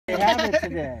have it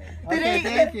today. Okay,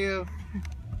 thank you.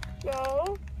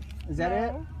 No. Is that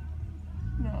it?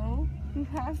 No. You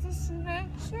have to make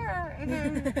sure. We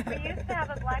used to have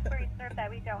a blackberry syrup that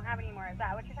we don't have anymore. Is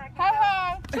that what you're talking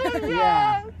about?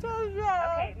 Yeah.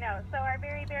 Okay, no. So our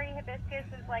berry berry hibiscus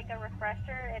is like a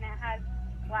refresher, and it has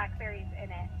blackberries in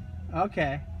it.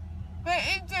 Okay. But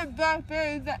it's a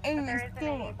blackberry that But there isn't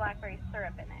any blackberry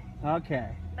syrup in it. Okay.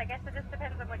 So I guess it just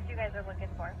depends on what you guys are looking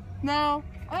for. No,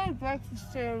 I have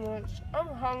breakfast sandwich. I'm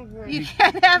hungry. You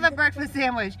can't have a breakfast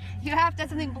sandwich. You have to have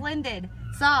something blended,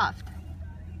 soft.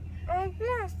 I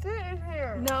can't sit in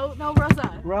here. No,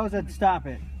 Rosa. Rosa, stop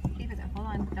it. Keep it there. Hold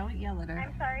on. Don't yell at her.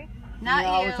 I'm sorry. Not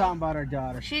No, you. we're talking about our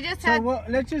daughter. She just So had.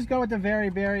 let's just go with the very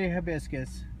berry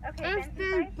hibiscus Okay, It's venti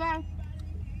the size?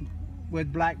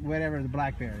 with whatever the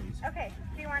blackberries. Okay.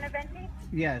 Do you want a venti?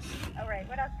 Yes, All right.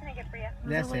 What else can I get for you?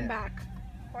 that's it. Back.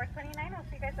 $4.29. I'll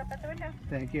see you guys up at the window.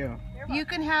 Thank you. You're You welcome.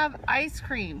 can have ice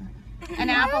cream and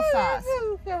applesauce.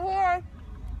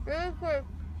 Really quick.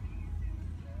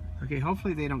 Okay,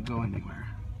 hopefully they don't go anywhere.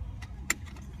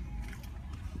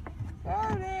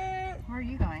 Got it. Where are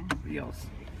you going? Yes.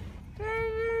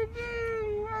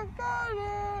 I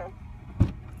got it.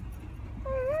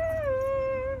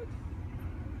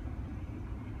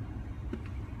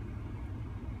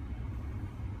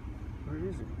 Where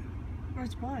is it?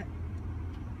 Where's what?